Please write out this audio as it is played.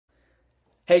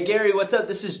Hey Gary, what's up?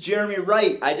 This is Jeremy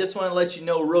Wright. I just want to let you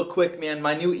know real quick, man,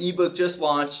 my new ebook just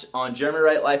launched on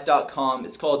jeremywrightlife.com.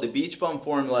 It's called The Beach Bum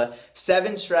Formula,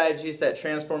 7 strategies that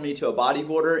transform me to a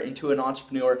bodybuilder into an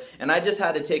entrepreneur. And I just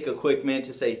had to take a quick minute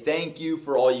to say thank you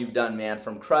for all you've done, man.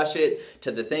 From Crush It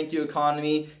to the Thank You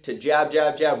Economy to Jab,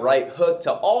 Jab, Jab, Right Hook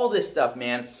to all this stuff,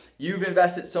 man. You've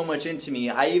invested so much into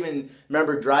me. I even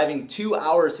remember driving 2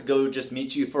 hours to go just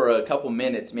meet you for a couple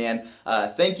minutes, man.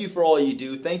 Thank you for all you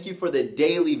do. Thank you for the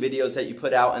daily videos that you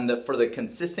put out and for the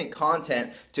consistent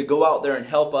content to go out there and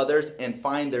help others and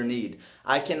find their need.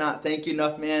 I cannot thank you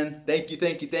enough, man. Thank you,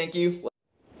 thank you, thank you.